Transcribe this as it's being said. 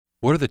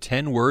What are the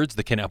 10 words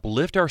that can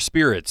uplift our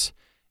spirits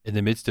in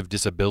the midst of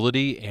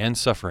disability and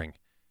suffering?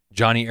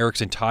 Joni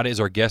Eareckson Tada is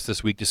our guest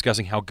this week,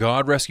 discussing how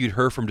God rescued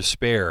her from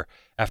despair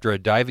after a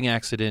diving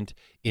accident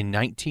in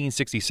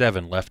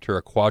 1967 left her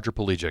a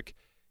quadriplegic.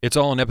 It's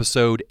all in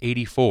episode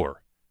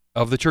 84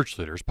 of the Church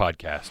Leaders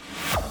Podcast.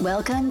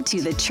 Welcome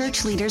to the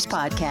Church Leaders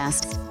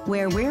Podcast,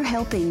 where we're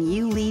helping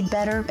you lead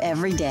better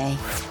every day.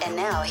 And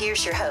now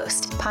here's your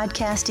host,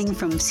 podcasting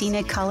from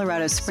scenic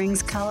Colorado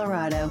Springs,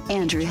 Colorado,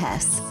 Andrew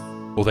Hess.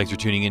 Well, thanks for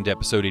tuning in to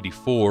episode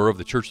 84 of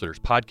the Church Leaders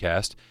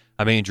Podcast.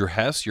 I'm Andrew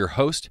Hess, your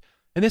host,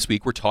 and this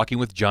week we're talking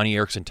with Joni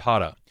Eareckson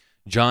Tada.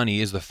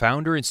 Joni is the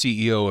founder and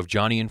CEO of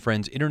Joni and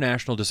Friends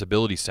International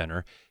Disability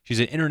Center.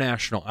 She's an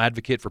international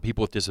advocate for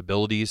people with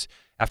disabilities.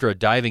 After a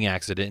diving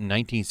accident in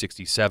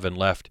 1967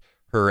 left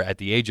her at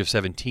the age of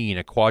 17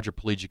 a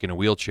quadriplegic in a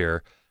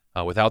wheelchair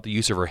without the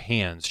use of her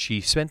hands,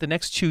 she spent the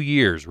next 2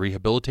 years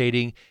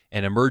rehabilitating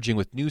and emerging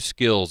with new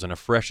skills and a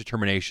fresh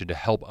determination to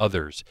help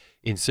others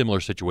in similar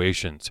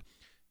situations.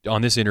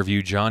 On this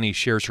interview, Joni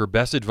shares her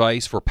best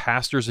advice for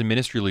pastors and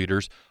ministry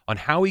leaders on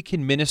how we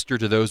can minister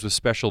to those with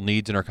special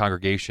needs in our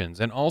congregations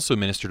and also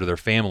minister to their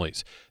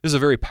families. This is a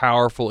very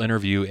powerful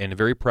interview and a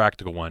very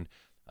practical one.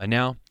 And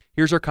now,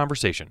 here's our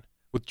conversation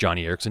with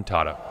Joni Eareckson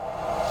Tada.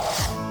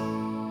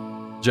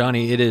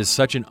 Joni, it is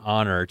such an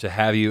honor to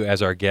have you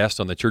as our guest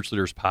on the Church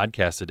Leaders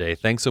Podcast today.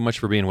 Thanks so much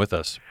for being with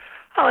us.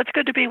 Oh, it's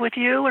good to be with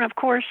you, and of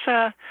course,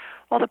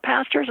 all the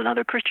pastors and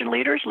other Christian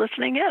leaders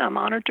listening in. I'm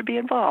honored to be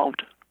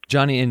involved.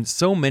 Joni, and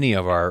so many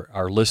of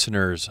our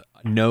listeners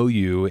know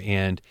you,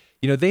 and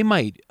they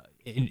might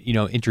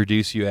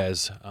introduce you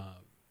as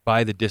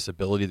by the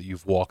disability that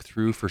you've walked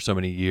through for so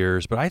many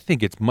years, but I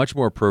think it's much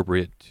more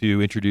appropriate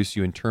to introduce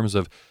you in terms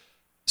of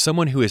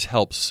someone who has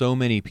helped so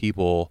many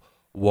people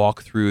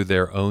walk through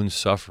their own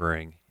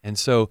suffering. And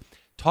so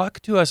talk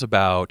to us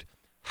about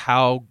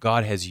how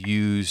God has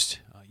used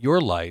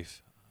your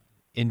life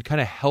in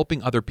kind of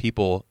helping other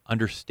people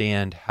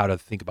understand how to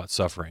think about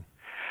suffering.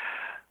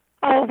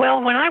 Oh,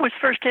 well, when I was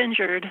first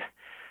injured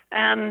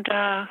and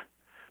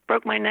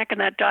broke my neck in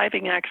that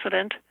diving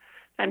accident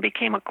and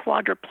became a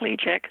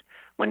quadriplegic,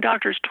 when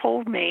doctors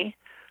told me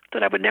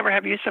that I would never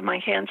have use of my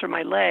hands or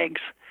my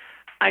legs,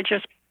 I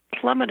just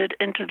plummeted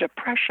into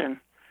depression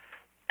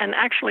and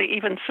actually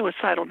even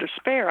suicidal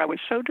despair. I was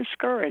so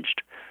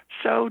discouraged,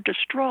 so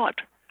distraught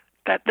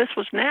that this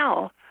was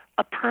now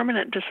a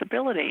permanent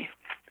disability.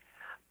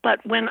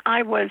 But when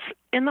I was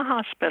in the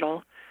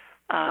hospital,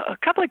 a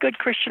couple of good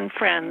Christian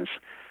friends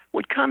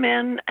would come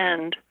in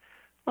and,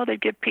 they'd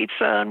give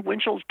pizza and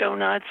Winchell's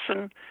donuts,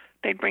 and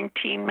they'd bring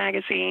teen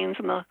magazines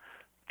and the,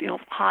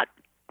 hot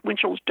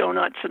Winchell's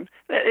donuts, and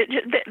they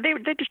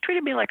just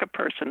treated me like a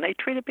person. They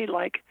treated me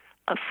like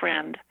a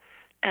friend,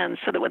 and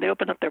so that when they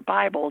opened up their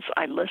Bibles,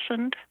 I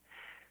listened.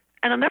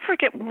 And I'll never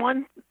forget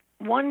one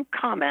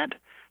comment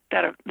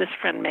that this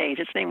friend made.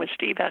 His name was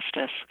Steve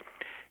Estes.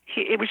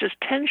 It was just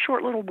 10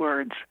 short little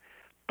words,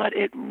 but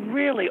it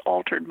really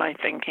altered my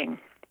thinking.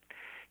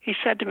 He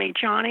said to me,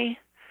 "Joni,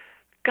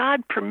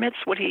 God permits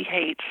what he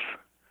hates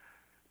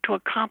to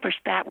accomplish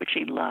that which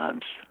he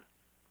loves.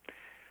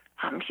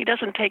 He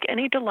doesn't take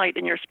any delight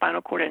in your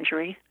spinal cord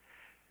injury.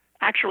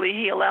 Actually,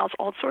 he allows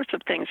all sorts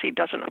of things he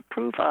doesn't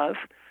approve of,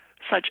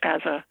 such as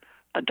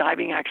a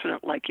diving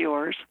accident like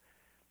yours.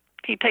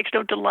 He takes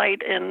no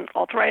delight in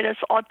arthritis,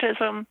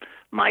 autism,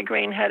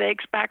 migraine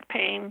headaches, back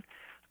pain.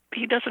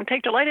 He doesn't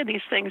take delight in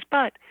these things,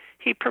 but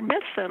he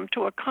permits them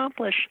to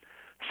accomplish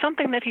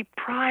something that he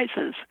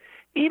prizes,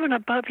 even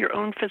above your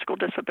own physical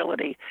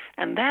disability,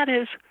 and that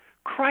is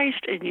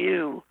Christ in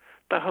you,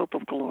 the hope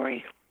of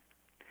glory."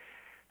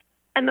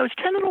 And those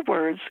 10 little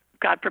words,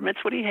 God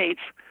permits what he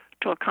hates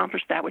to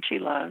accomplish that which he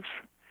loves,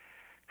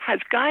 has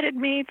guided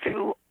me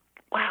through,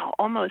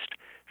 almost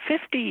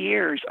 50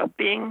 years of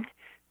being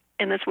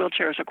in this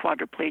wheelchair as a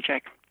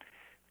quadriplegic.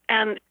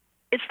 And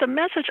it's the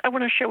message I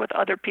want to share with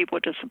other people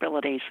with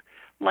disabilities,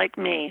 like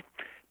me,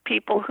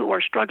 people who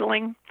are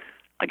struggling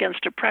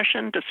against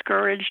depression,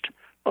 discouraged,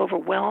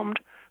 overwhelmed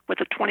with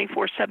the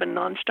 24/7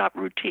 nonstop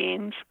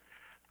routines.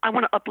 I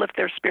want to uplift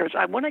their spirits.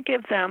 I want to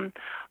give them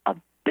a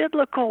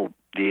biblical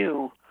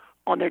view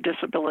on their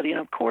disability. And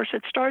of course,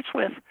 it starts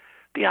with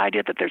the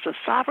idea that there's a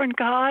sovereign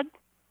God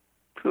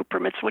who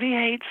permits what he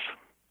hates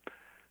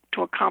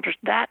to accomplish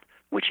that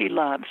which he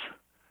loves.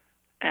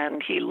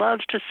 And he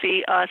loves to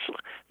see us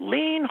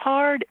lean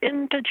hard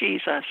into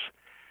Jesus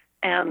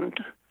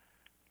and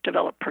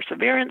develop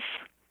perseverance,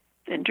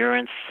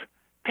 endurance,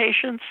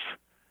 patience,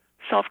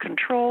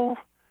 self-control,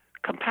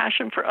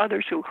 compassion for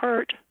others who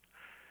hurt,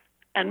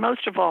 and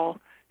most of all,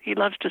 he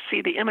loves to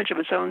see the image of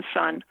his own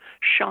Son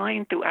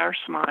shine through our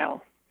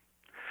smile.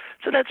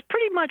 So that's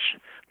pretty much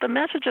the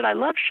message that I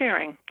love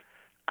sharing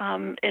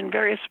in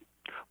various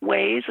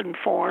ways and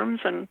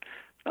forms, and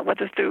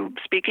whether through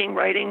speaking,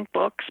 writing,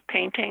 books,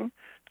 painting,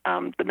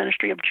 the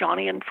ministry of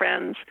Joni and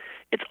Friends.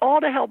 It's all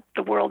to help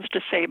the world's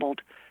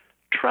disabled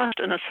trust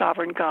in a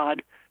sovereign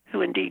God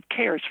who indeed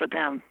cares for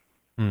them.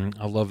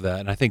 I love that.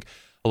 And I think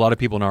a lot of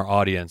people in our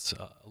audience,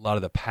 a lot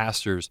of the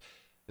pastors,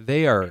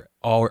 they are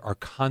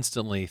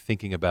constantly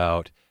thinking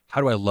about,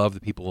 how do I love the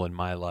people in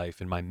my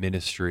life, in my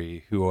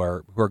ministry, who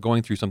are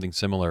going through something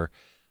similar.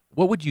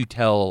 What would you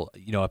tell,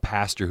 a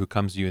pastor who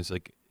comes to you and is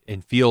like,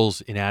 and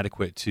feels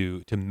inadequate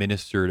to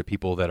minister to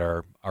people that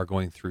are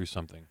going through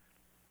something?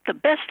 The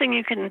best thing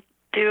you can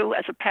do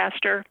as a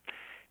pastor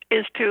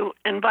is to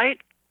invite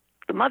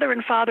the mother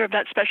and father of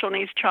that special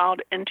needs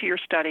child into your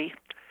study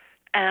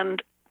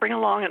and bring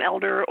along an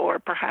elder or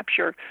perhaps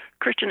your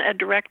Christian ed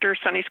director,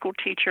 Sunday school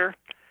teacher,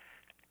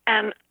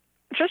 and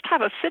just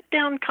have a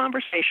sit-down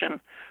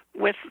conversation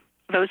with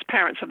those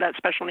parents of that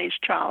special needs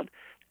child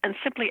and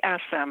simply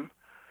ask them,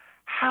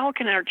 how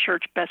can our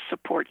church best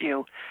support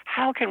you?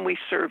 How can we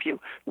serve you?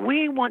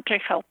 We want to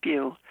help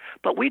you,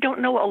 but we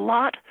don't know a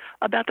lot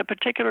about the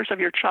particulars of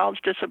your child's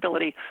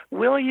disability.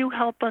 Will you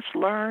help us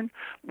learn?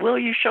 Will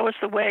you show us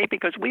the way?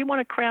 Because we want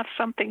to craft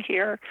something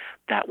here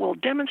that will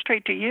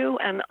demonstrate to you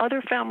and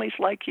other families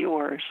like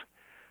yours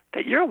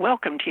that you're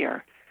welcomed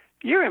here.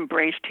 You're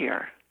embraced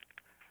here.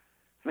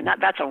 I mean,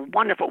 that's a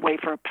wonderful way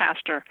for a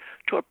pastor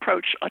to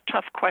approach a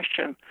tough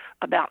question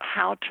about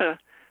how to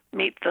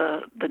meet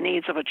the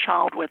needs of a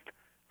child with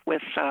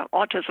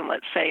autism,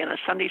 let's say, in a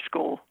Sunday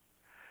school.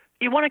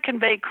 You want to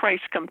convey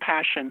Christ's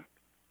compassion.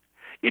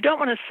 You don't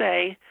want to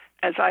say,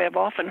 as I have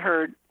often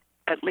heard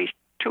at least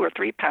 2 or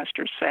 3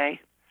 pastors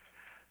say,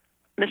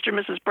 Mr. and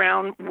Mrs.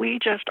 Brown, we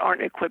just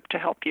aren't equipped to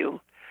help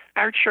you.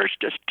 Our church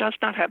just does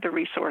not have the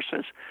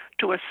resources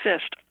to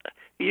assist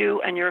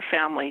you and your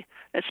family,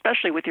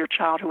 especially with your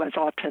child who has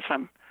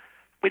autism.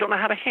 We don't know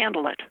how to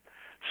handle it.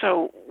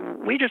 So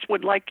we just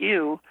would like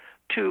you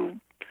to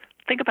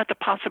think about the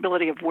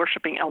possibility of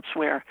worshiping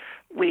elsewhere.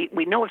 We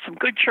know of some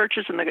good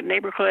churches in the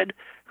neighborhood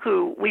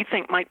who we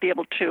think might be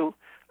able to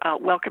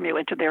welcome you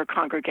into their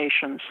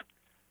congregations.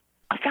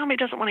 A family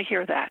doesn't want to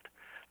hear that.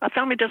 A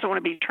family doesn't want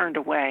to be turned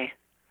away.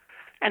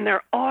 And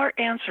there are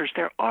answers.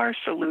 There are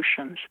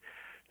solutions.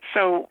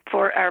 So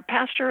for our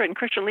pastor and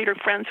Christian leader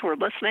friends who are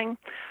listening,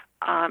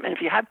 and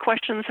if you have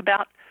questions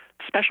about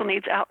special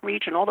needs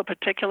outreach and all the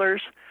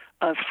particulars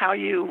of how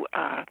you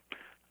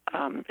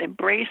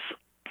embrace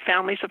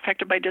families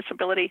affected by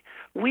disability,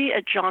 we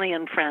at Joni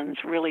and Friends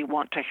really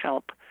want to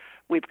help.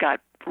 We've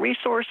got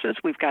resources,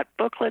 we've got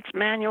booklets,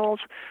 manuals,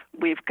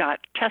 we've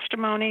got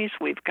testimonies,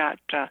 we've got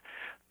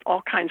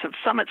all kinds of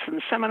summits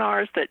and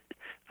seminars that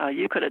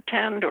you could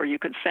attend, or you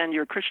could send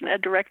your Christian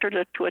ed director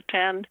to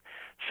attend.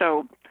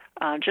 So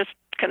just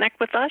connect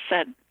with us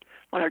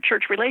on our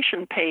church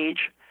relation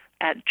page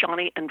at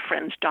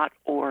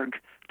joniandfriends.org.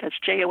 That's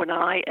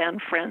JONI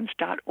and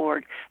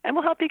friends.org, and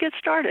we'll help you get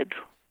started.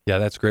 Yeah,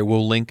 that's great.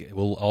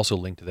 We'll also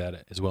link to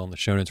that as well in the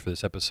show notes for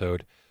this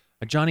episode.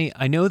 Joni,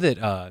 I know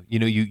that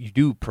you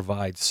do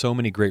provide so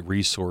many great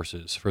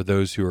resources for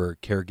those who are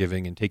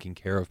caregiving and taking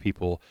care of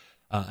people.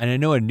 And I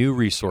know a new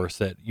resource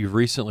that you've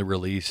recently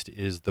released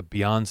is the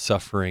Beyond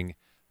Suffering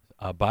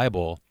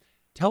Bible.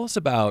 Tell us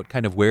about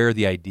kind of where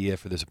the idea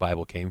for this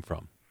Bible came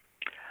from.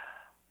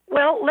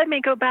 Well, let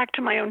me go back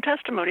to my own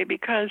testimony,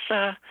 because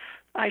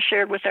I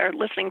shared with our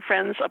listening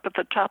friends up at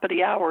the top of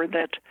the hour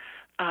that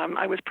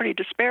I was pretty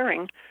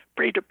despairing,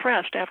 pretty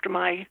depressed after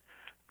my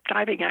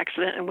diving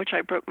accident in which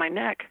I broke my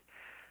neck.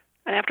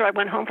 And after I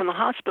went home from the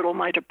hospital,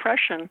 my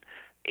depression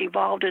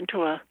evolved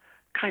into a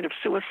kind of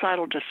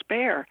suicidal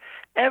despair.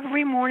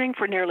 Every morning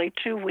for nearly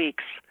 2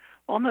 weeks,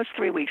 almost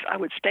 3 weeks, I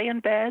would stay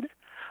in bed.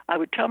 I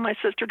would tell my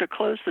sister to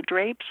close the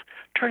drapes,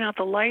 turn out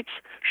the lights,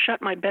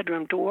 shut my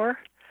bedroom door,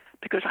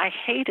 because I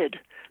hated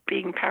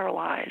being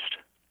paralyzed.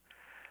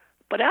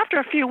 But after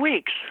a few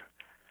weeks,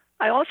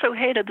 I also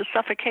hated the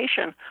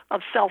suffocation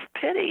of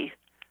self-pity.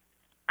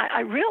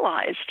 I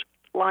realized,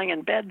 lying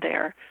in bed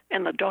there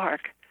in the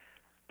dark,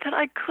 that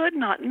I could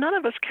not, none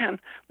of us can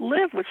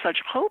live with such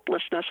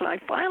hopelessness. And I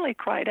finally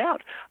cried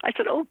out. I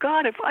said, oh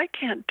God, if I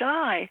can't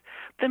die,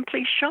 then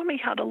please show me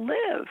how to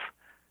live.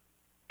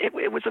 It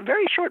was a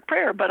very short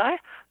prayer, but I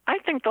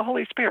think the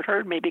Holy Spirit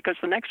heard me, because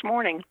the next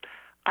morning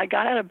I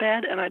got out of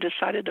bed and I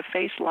decided to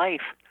face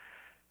life.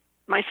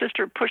 My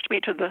sister pushed me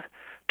to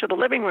the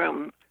living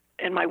room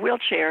in my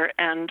wheelchair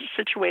and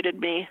situated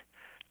me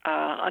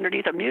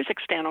underneath a music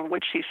stand on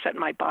which she set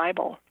my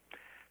Bible.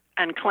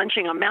 And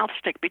clenching a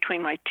mouthstick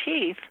between my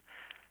teeth,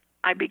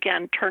 I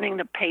began turning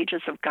the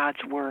pages of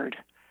God's Word.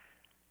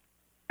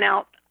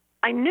 Now,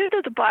 I knew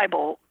that the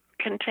Bible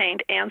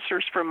contained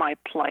answers for my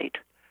plight,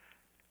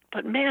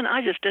 but man,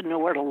 I just didn't know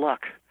where to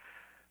look.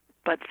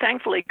 But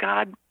thankfully,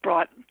 God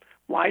brought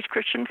wise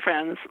Christian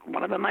friends.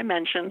 One of them I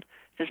mentioned.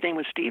 His name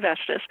was Steve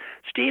Estes.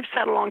 Steve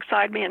sat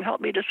alongside me and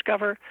helped me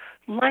discover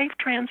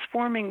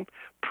life-transforming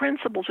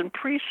principles and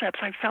precepts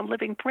I found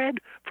living bread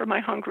for my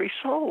hungry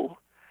soul.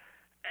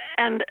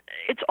 And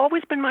it's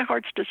always been my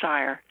heart's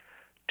desire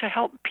to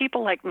help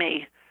people like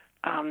me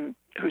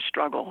who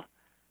struggle.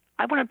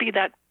 I want to be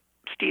that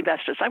Steve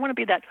Estes. I want to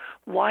be that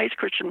wise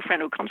Christian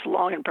friend who comes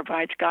along and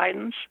provides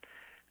guidance.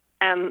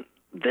 And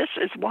this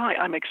is why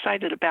I'm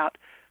excited about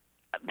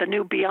the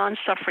new Beyond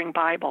Suffering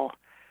Bible.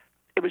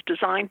 It was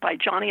designed by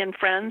Joni and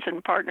Friends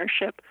in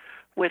partnership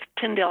with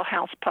Tyndale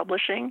House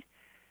Publishing,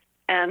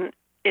 and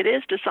it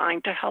is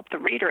designed to help the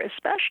reader,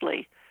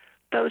 especially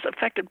those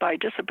affected by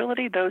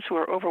disability, those who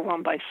are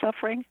overwhelmed by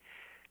suffering.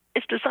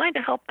 It's designed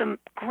to help them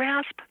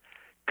grasp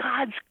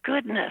God's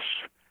goodness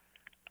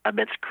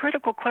amidst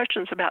critical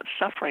questions about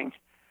suffering.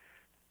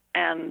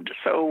 And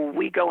so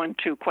we go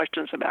into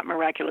questions about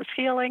miraculous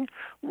healing.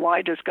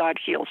 Why does God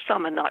heal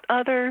some and not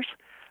others?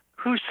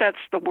 Who sets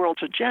the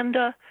world's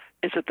agenda?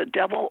 Is it the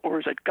devil or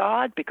is it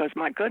God? Because,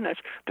 my goodness,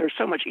 there's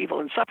so much evil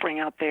and suffering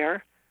out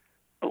there.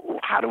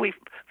 How do we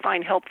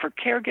find help for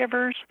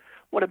caregivers?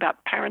 What about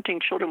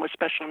parenting children with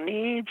special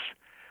needs?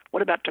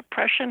 What about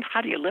depression?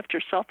 How do you lift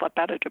yourself up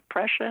out of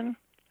depression?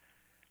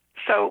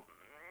 So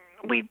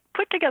we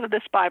put together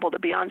this Bible, the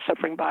Beyond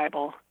Suffering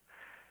Bible,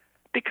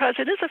 because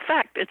it is a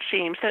fact, it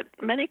seems, that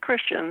many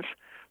Christians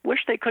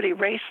wish they could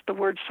erase the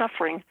word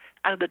suffering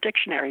out of the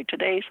dictionary.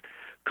 Today's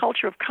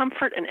culture of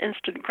comfort and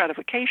instant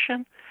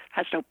gratification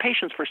has no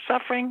patience for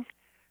suffering,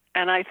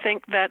 and I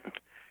think that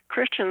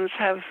Christians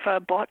have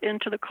bought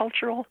into the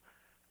cultural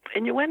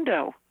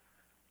innuendo.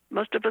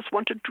 Most of us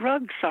want to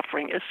drug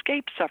suffering,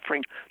 escape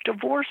suffering,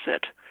 divorce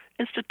it,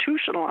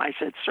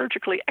 institutionalize it,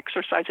 surgically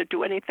exorcise it,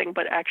 do anything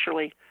but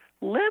actually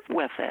live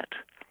with it.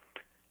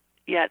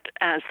 Yet,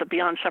 as the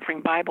Beyond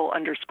Suffering Bible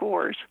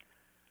underscores,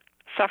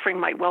 suffering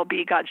might well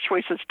be God's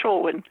choicest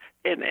tool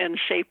in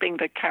shaping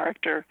the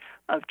character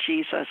of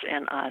Jesus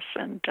in us.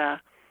 And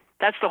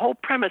that's the whole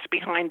premise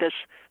behind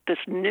this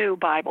new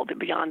Bible, the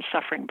Beyond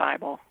Suffering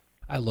Bible.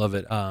 I love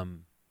it.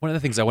 One of the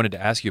things I wanted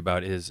to ask you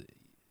about is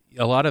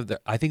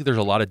I think there's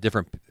a lot of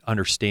different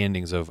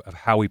understandings of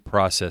how we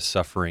process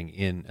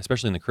suffering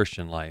especially in the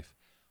Christian life.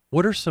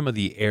 What are some of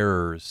the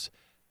errors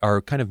or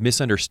kind of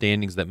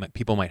misunderstandings that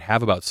people might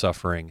have about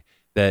suffering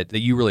that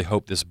you really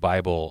hope this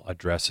Bible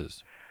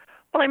addresses?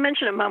 Well, I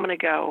mentioned a moment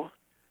ago,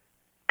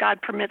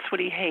 God permits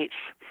what he hates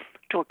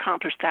to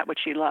accomplish that which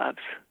he loves.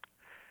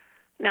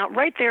 Now,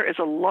 right there is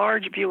a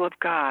large view of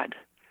God.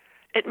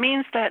 It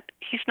means that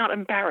he's not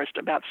embarrassed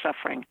about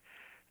suffering.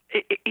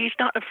 He's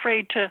not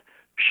afraid to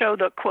show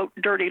the, quote,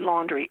 dirty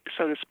laundry,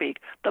 so to speak.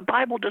 The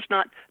Bible does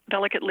not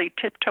delicately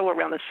tiptoe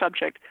around the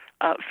subject,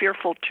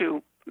 fearful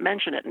to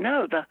mention it.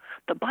 No,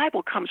 the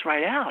Bible comes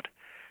right out.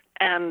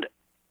 And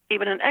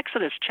even in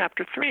Exodus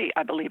chapter 3,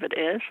 I believe it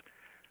is,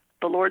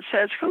 the Lord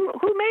says, who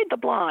made the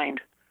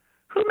blind?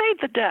 Who made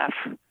the deaf?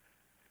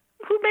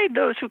 Who made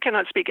those who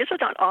cannot speak? Is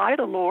it not I,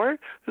 the Lord,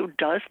 who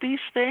does these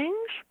things?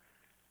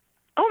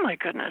 Oh, my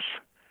goodness.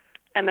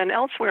 And then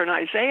elsewhere in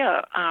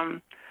Isaiah,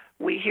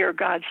 we hear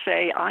God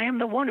say, I am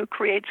the one who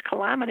creates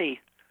calamity.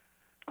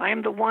 I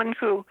am the one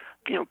who,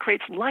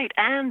 creates light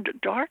and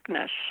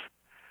darkness.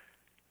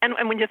 And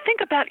when you think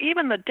about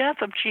even the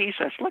death of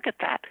Jesus, look at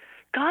that.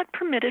 God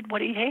permitted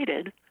what he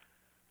hated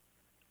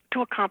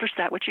to accomplish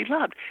that which he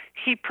loved.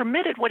 He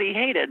permitted what he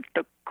hated,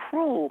 the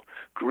cruel,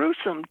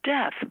 gruesome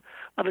death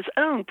of his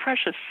own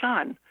precious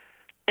son,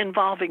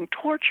 involving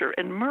torture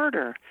and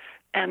murder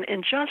and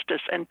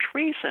injustice and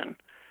treason,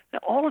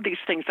 all of these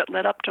things that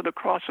led up to the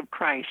cross of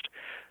Christ.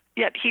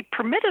 Yet he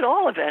permitted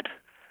all of it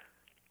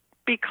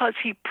because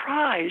he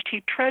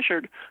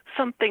treasured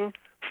something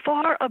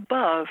far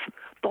above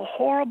the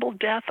horrible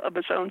death of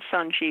his own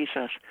son,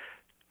 Jesus.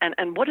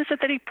 And what is it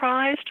that he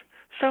prized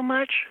so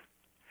much?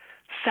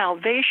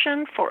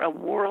 Salvation for a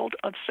world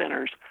of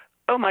sinners.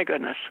 Oh, my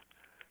goodness.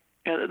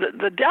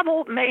 The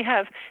devil may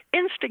have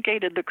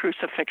instigated the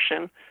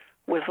crucifixion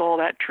with all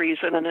that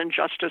treason and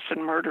injustice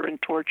and murder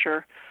and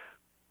torture,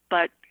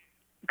 but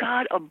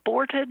God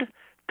aborted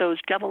those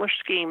devilish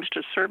schemes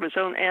to serve his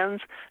own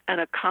ends and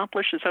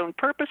accomplish his own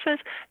purposes.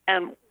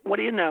 And what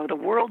do you know? The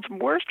world's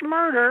worst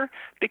murder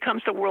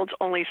becomes the world's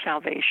only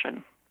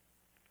salvation.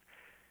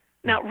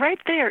 Now, right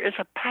there is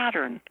a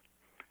pattern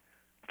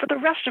for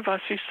the rest of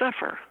us who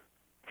suffer.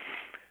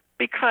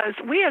 Because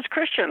we as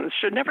Christians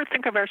should never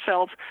think of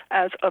ourselves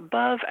as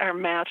above our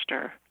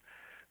master.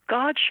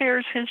 God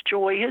shares his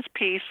joy, his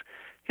peace,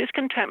 his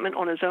contentment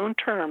on his own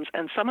terms,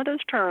 and some of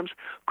those terms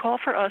call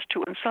for us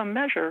to, in some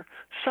measure,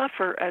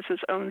 suffer as his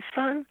own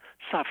son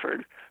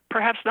suffered.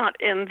 Perhaps not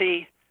in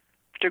the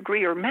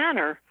degree or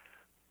manner,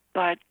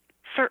 but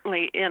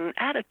certainly in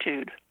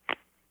attitude.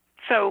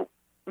 So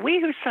we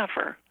who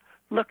suffer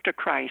look to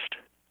Christ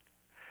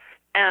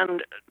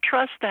and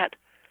trust that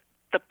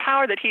the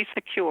power that he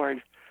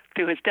secured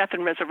through his death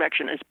and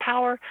resurrection is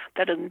power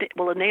that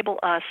will enable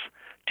us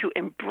to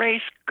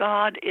embrace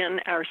God in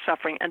our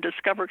suffering and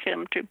discover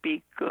him to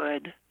be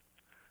good.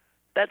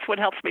 That's what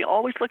helps me,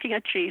 always looking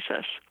at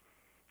Jesus,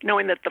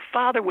 knowing that the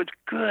Father was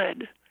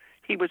good.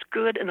 He was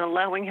good in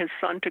allowing his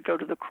son to go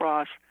to the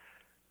cross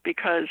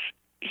because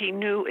he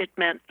knew it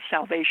meant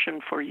salvation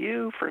for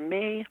you, for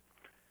me.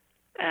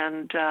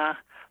 And,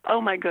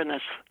 oh my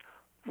goodness,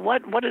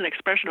 what an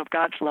expression of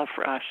God's love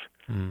for us.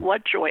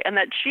 What joy. And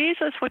that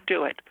Jesus would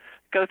do it,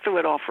 go through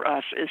it all for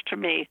us, is to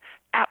me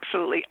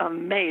absolutely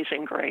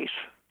amazing grace.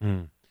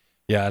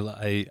 Yeah,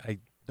 I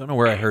don't know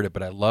where I heard it,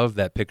 but I love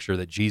that picture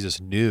that Jesus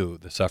knew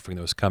the suffering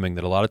that was coming,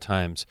 that a lot of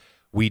times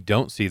we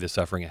don't see the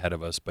suffering ahead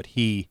of us, but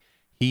he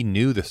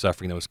knew the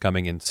suffering that was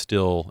coming and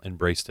still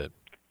embraced it.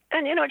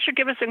 And, it should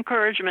give us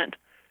encouragement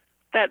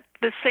that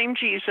the same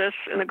Jesus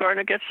in the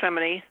Garden of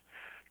Gethsemane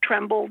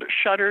trembled,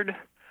 shuddered,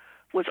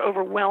 was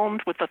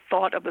overwhelmed with the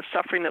thought of the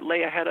suffering that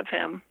lay ahead of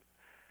him.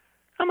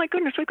 Oh my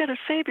goodness, we've got a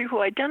Savior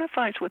who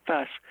identifies with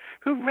us,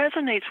 who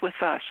resonates with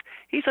us.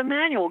 He's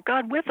Emmanuel,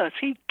 God with us.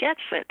 He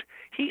gets it.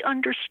 He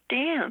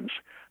understands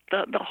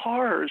the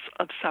horrors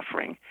of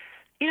suffering.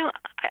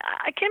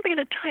 I can't begin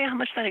to tell you how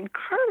much that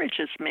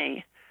encourages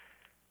me.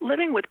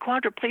 Living with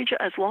quadriplegia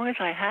as long as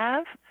I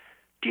have,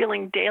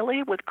 dealing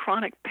daily with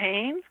chronic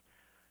pain,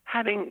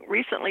 having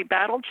recently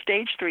battled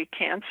stage 3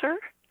 cancer,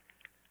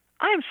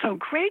 I am so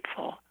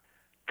grateful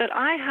that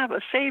I have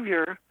a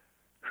Savior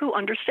who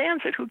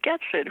understands it, who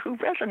gets it, who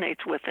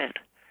resonates with it,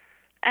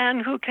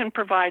 and who can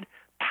provide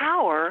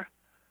power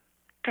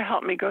to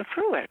help me go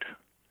through it.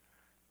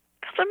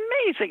 That's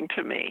amazing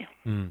to me.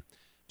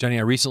 Joni,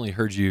 I recently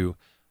heard you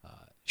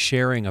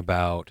sharing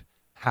about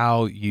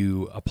how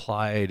you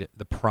applied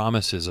the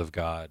promises of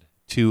God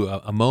to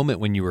a moment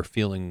when you were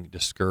feeling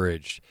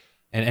discouraged.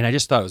 And I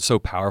just thought it was so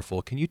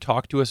powerful. Can you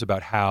talk to us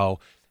about how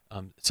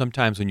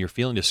sometimes when you're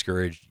feeling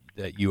discouraged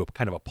that you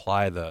kind of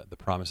apply the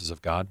promises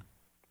of God?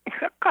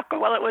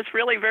 Well, it was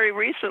really very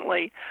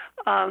recently.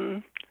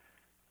 My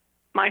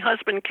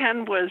husband,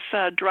 Ken, was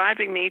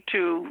driving me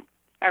to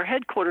our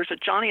headquarters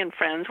at Joni and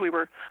Friends. We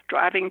were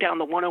driving down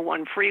the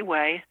 101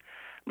 freeway.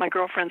 My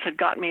girlfriends had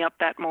got me up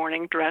that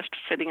morning, dressed,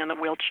 sitting in the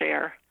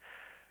wheelchair.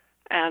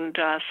 And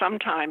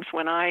sometimes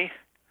when I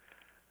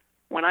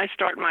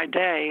start my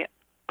day,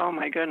 oh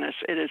my goodness,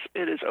 it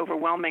is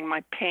overwhelming.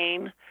 My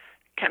pain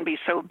can be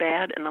so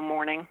bad in the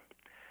morning.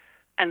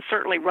 And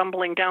certainly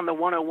rumbling down the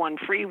 101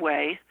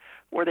 freeway,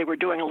 where they were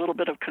doing a little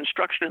bit of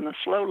construction in the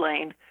slow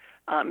lane,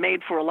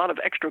 made for a lot of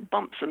extra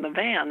bumps in the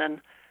van.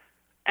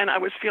 And I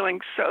was feeling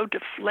so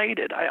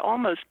deflated. I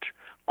almost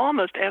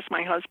asked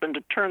my husband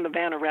to turn the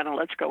van around and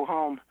let's go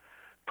home,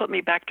 put me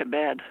back to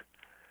bed.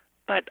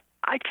 But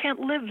I can't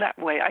live that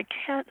way. I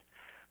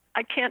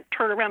can't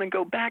turn around and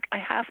go back. I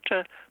have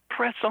to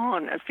press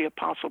on, as the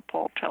Apostle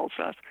Paul tells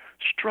us.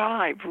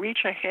 Strive, reach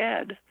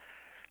ahead.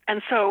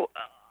 And so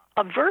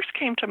a verse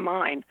came to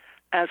mind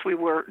as we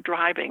were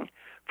driving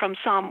from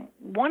Psalm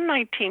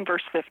 119,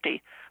 verse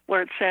 50,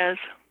 where it says,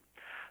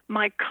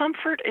 "My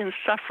comfort in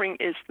suffering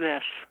is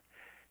this,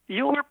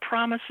 your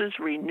promises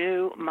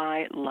renew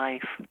my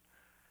life."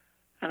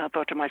 And I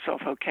thought to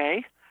myself,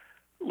 okay,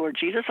 Lord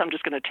Jesus, I'm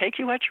just going to take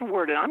you at your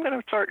word, and I'm going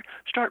to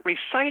start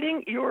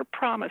reciting your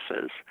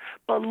promises,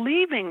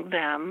 believing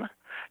them,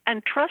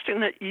 and trusting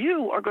that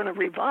you are going to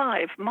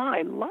revive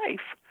my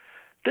life.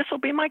 This will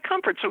be my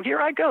comfort. So here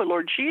I go.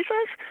 Lord Jesus,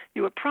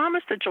 you have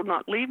promised that you'll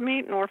not leave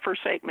me nor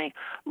forsake me.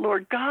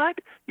 Lord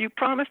God, you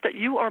promised that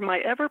you are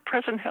my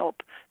ever-present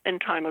help in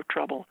time of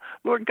trouble.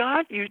 Lord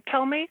God, you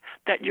tell me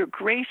that your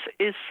grace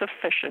is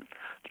sufficient.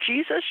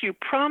 Jesus, you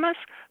promise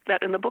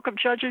that in the book of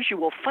Judges you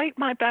will fight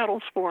my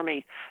battles for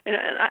me. And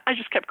I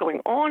just kept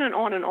going on and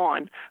on and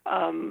on.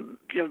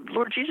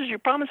 Lord Jesus, you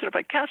promised that if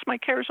I cast my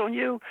cares on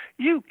you,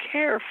 you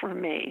care for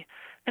me.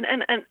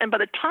 And by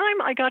the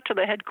time I got to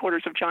the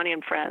headquarters of Joni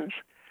and Friends,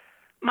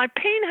 my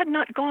pain had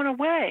not gone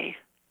away,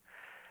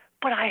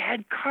 but I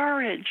had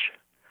courage.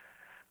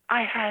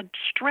 I had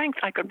strength.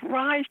 I could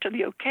rise to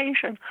the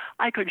occasion.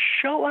 I could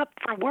show up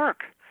for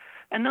work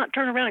and not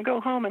turn around and go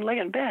home and lay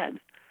in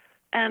bed.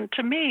 And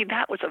to me,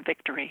 that was a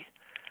victory.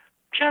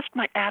 Just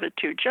my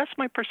attitude, just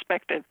my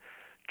perspective,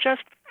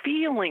 just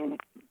feeling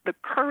the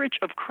courage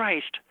of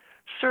Christ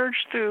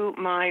surge through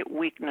my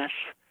weakness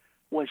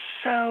was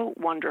so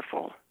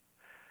wonderful.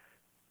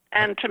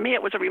 And to me,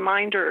 it was a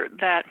reminder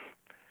that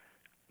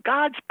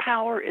God's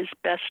power is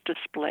best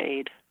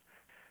displayed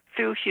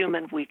through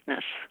human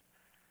weakness.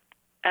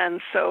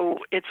 And so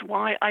it's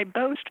why I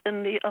boast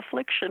in the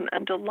affliction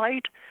and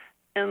delight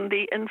in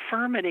the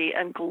infirmity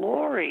and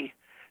glory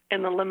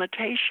in the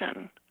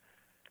limitation,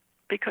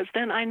 because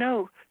then I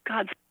know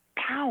God's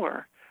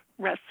power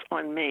rests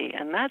on me.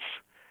 And that's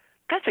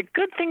a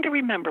good thing to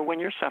remember when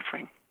you're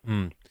suffering.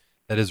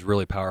 That is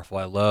really powerful.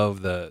 I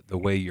love the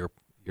way you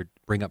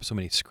bring up so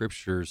many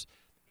scriptures.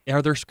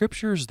 Are there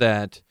scriptures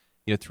that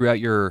throughout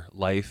your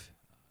life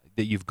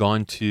that you've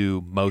gone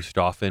to most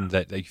often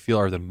that you feel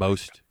are the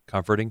most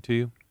comforting to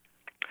you?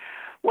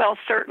 Well,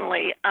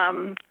 certainly.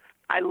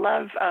 I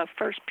love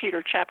 1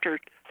 Peter chapter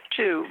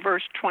 2,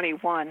 verse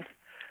 21,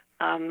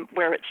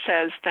 where it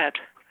says that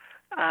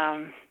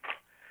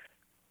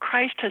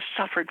Christ has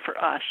suffered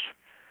for us,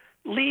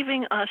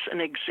 leaving us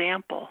an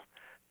example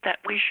that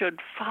we should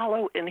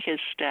follow in his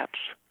steps.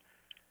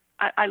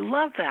 I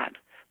love that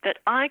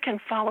I can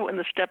follow in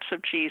the steps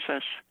of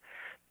Jesus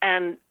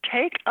and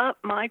take up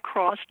my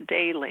cross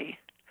daily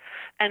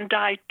and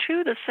die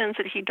to the sins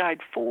that he died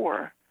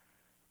for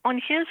on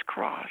his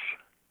cross.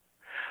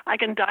 I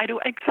can die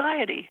to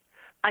anxiety.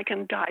 I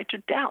can die to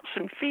doubts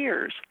and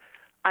fears.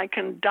 I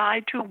can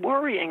die to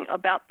worrying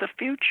about the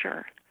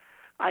future.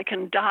 I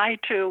can die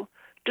to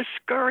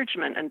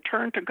discouragement and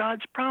turn to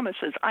God's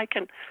promises. I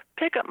can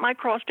pick up my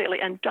cross daily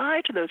and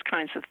die to those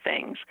kinds of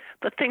things,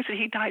 the things that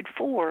he died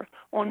for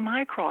on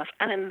my cross.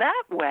 And in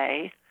that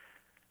way,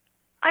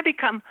 I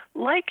become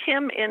like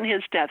him in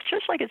his death,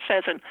 just like it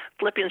says in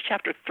Philippians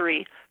chapter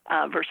 3,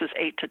 verses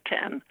 8 to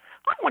 10.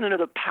 I want to know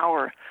the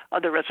power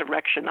of the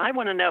resurrection. I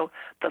want to know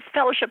the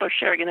fellowship of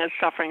sharing in his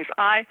sufferings.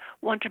 I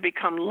want to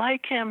become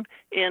like him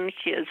in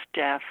his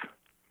death.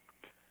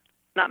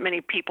 Not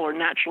many people are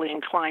naturally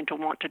inclined to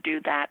want to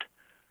do that.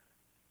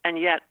 And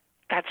yet,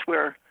 that's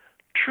where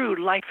true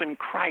life in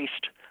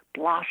Christ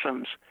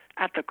blossoms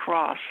at the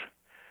cross,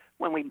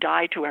 when we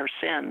die to our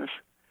sins.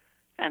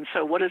 And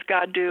so what does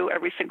God do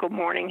every single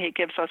morning? He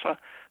gives us a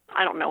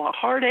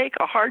heartache,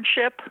 a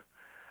hardship,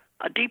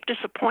 a deep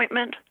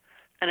disappointment,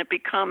 and it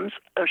becomes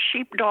a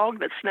sheepdog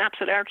that snaps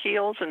at our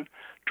heels and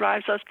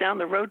drives us down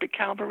the road to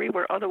Calvary,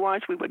 where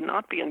otherwise we would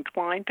not be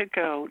inclined to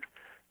go,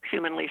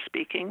 humanly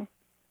speaking.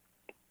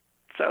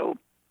 So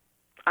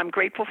I'm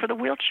grateful for the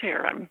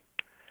wheelchair.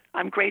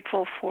 I'm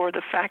grateful for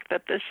the fact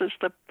that this is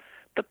the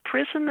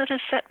prison that has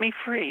set me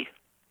free.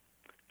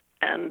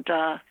 And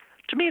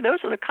to me, those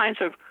are the kinds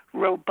of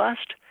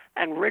robust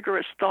and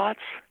rigorous thoughts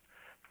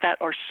that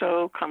are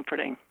so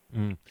comforting.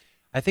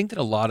 I think that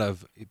a lot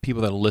of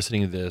people that are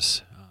listening to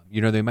this,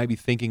 they might be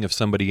thinking of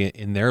somebody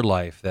in their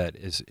life that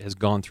has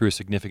gone through a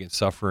significant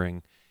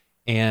suffering,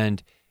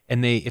 and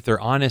they, if they're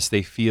honest,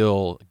 they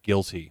feel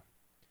guilty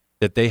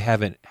that they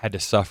haven't had to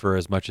suffer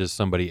as much as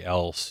somebody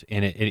else,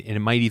 and it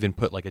might even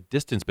put like a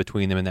distance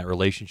between them in that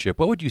relationship.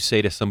 What would you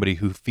say to somebody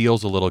who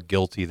feels a little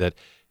guilty that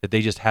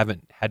they just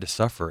haven't had to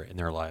suffer in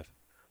their life?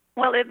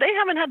 Well, if they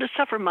haven't had to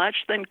suffer much,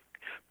 then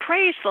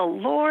praise the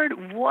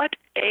Lord. What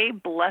a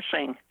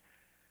blessing.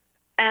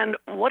 And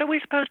what are we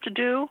supposed to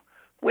do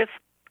with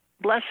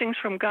blessings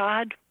from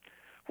God?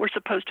 We're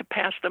supposed to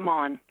pass them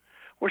on.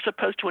 We're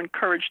supposed to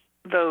encourage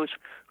those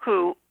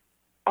who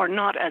are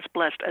not as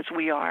blessed as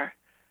we are.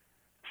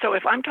 So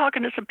if I'm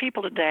talking to some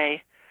people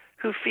today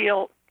who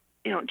feel,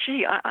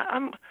 gee,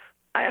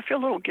 I feel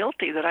a little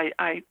guilty that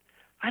I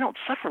don't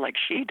suffer like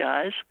she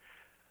does,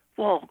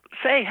 well,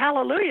 say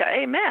hallelujah,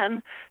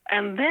 amen,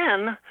 and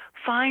then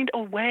find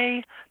a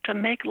way to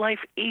make life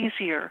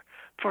easier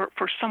for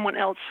someone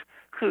else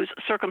whose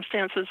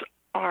circumstances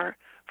are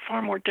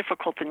far more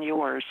difficult than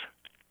yours.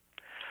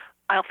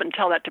 I often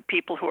tell that to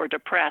people who are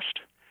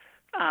depressed.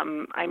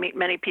 I meet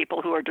many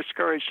people who are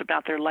discouraged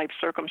about their life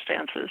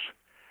circumstances.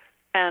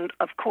 And,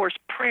 of course,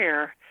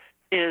 prayer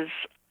is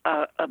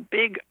a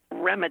big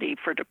remedy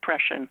for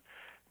depression,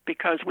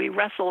 because we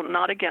wrestle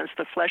not against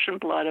the flesh and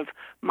blood of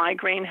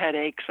migraine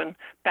headaches and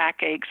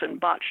backaches and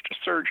botched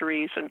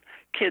surgeries and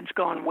kids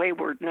gone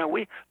wayward. No,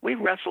 we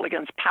wrestle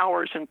against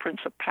powers and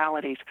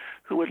principalities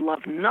who would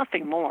love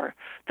nothing more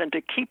than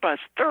to keep us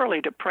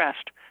thoroughly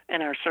depressed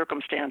in our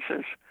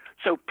circumstances.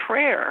 So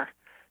prayer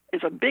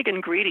is a big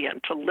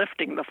ingredient to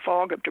lifting the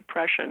fog of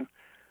depression.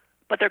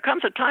 But there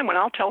comes a time when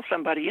I'll tell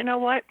somebody, you know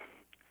what?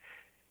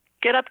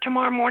 Get up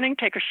tomorrow morning,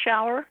 take a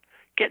shower,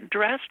 get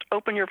dressed,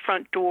 open your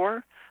front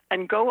door,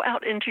 and go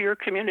out into your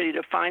community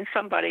to find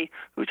somebody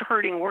who's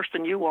hurting worse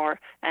than you are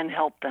and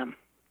help them.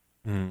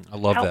 I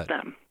love that. Help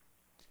them.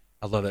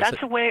 I love that.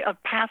 That's a way of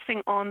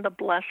passing on the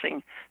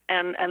blessing.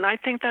 And I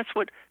think that's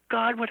what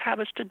God would have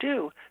us to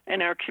do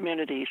in our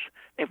communities.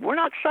 If we're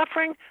not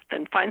suffering,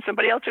 then find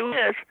somebody else who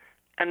is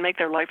and make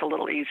their life a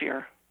little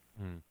easier.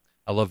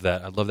 I love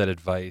that. I love that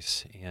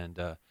advice. And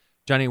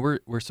Joni,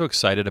 we're so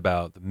excited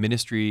about the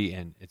ministry,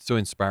 and it's so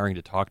inspiring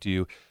to talk to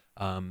you.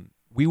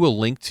 We will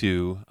link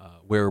to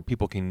where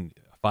people can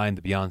find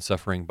the Beyond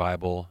Suffering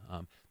Bible.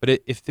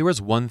 But if there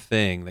was one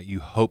thing that you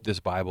hope this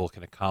Bible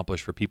can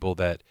accomplish for people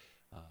that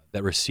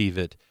receive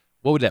it,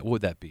 what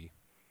would that be?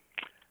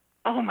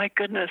 Oh my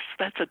goodness,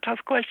 that's a tough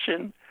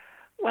question.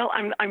 Well,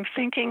 I'm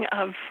thinking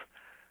of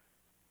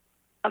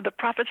the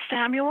prophet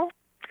Samuel,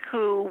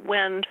 who,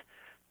 when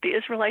the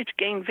Israelites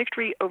gained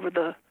victory over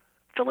the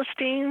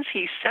Philistines,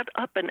 he set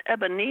up an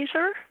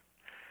Ebenezer,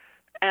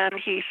 and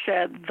he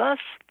said, "Thus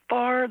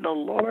far the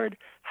Lord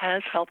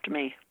has helped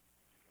me."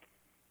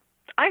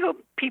 I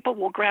hope people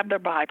will grab their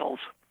Bibles,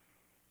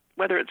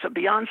 whether it's a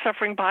Beyond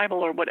Suffering Bible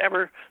or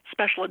whatever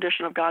special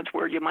edition of God's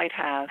Word you might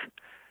have.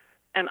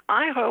 And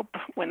I hope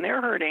when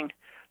they're hurting,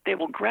 they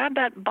will grab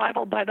that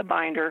Bible by the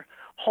binder,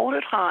 hold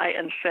it high,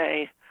 and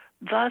say,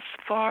 "Thus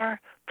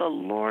far the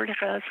Lord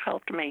has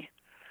helped me."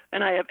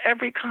 And I have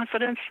every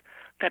confidence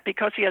that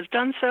because he has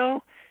done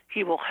so,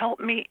 he will help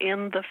me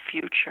in the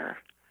future.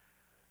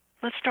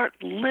 Let's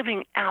start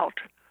living out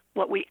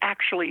what we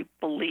actually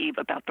believe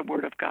about the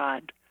Word of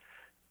God.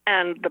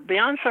 And the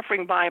Beyond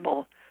Suffering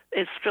Bible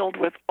is filled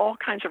with all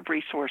kinds of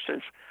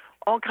resources,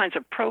 all kinds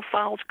of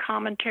profiles,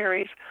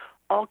 commentaries,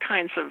 all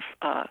kinds of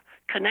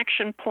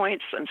connection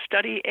points and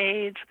study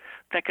aids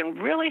that can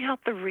really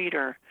help the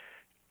reader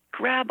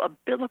grab a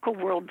biblical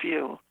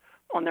worldview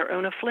on their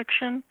own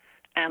affliction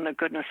and the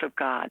goodness of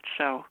God.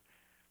 So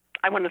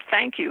I want to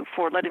thank you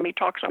for letting me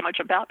talk so much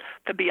about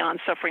the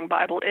Beyond Suffering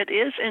Bible. It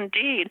is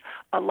indeed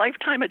a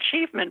lifetime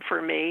achievement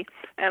for me,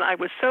 and I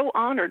was so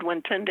honored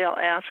when Tyndale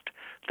asked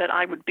that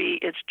I would be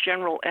its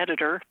general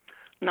editor.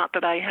 Not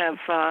that I have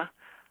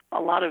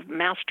a lot of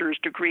master's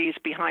degrees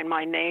behind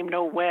my name,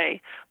 no way,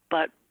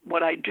 but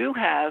what I do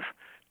have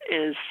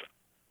is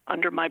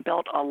under my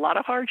belt a lot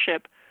of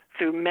hardship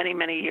through many,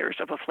 many years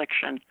of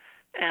affliction.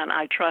 And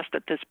I trust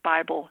that this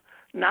Bible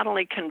not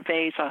only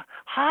conveys a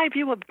high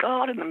view of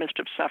God in the midst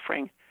of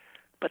suffering,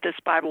 but this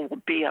Bible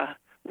will be a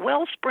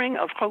wellspring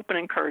of hope and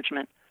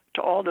encouragement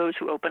to all those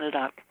who open it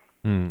up.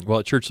 Well,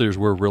 at Church Leaders,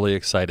 we're really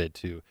excited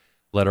to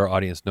let our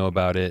audience know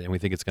about it, and we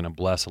think it's going to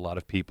bless a lot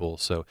of people.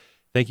 So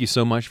thank you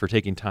so much for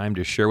taking time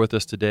to share with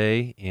us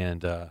today,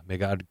 and may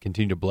God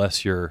continue to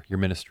bless your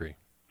ministry.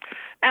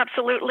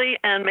 Absolutely,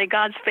 and may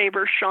God's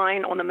favor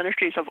shine on the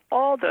ministries of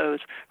all those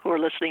who are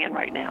listening in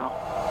right now.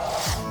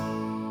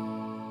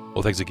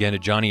 Well, thanks again to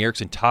Joni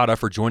Eareckson Tada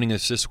for joining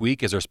us this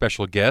week as our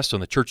special guest on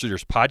the Church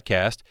Leaders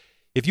Podcast.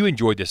 If you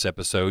enjoyed this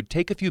episode,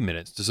 take a few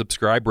minutes to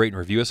subscribe, rate, and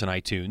review us on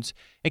iTunes,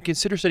 and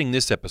consider sending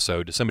this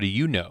episode to somebody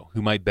you know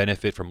who might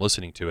benefit from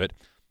listening to it.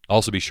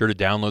 Also, be sure to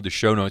download the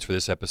show notes for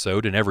this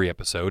episode and every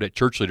episode at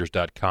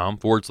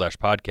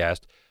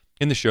churchleaders.com/podcast.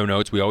 In the show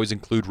notes, we always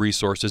include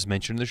resources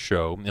mentioned in the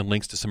show and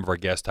links to some of our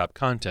guest top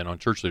content on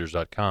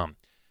churchleaders.com.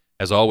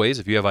 As always,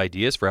 if you have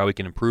ideas for how we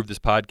can improve this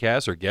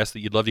podcast or guests that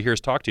you'd love to hear us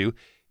talk to,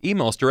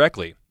 email us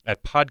directly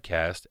at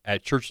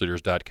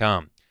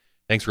podcast@churchleaders.com.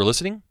 Thanks for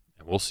listening,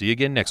 and we'll see you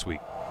again next week.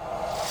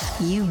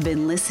 You've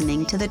been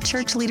listening to the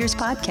Church Leaders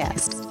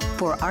Podcast.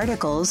 For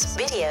articles,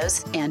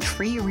 videos, and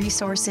free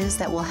resources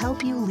that will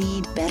help you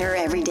lead better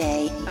every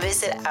day,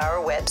 visit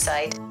our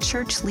website,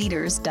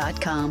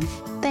 churchleaders.com.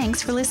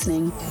 Thanks for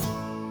listening.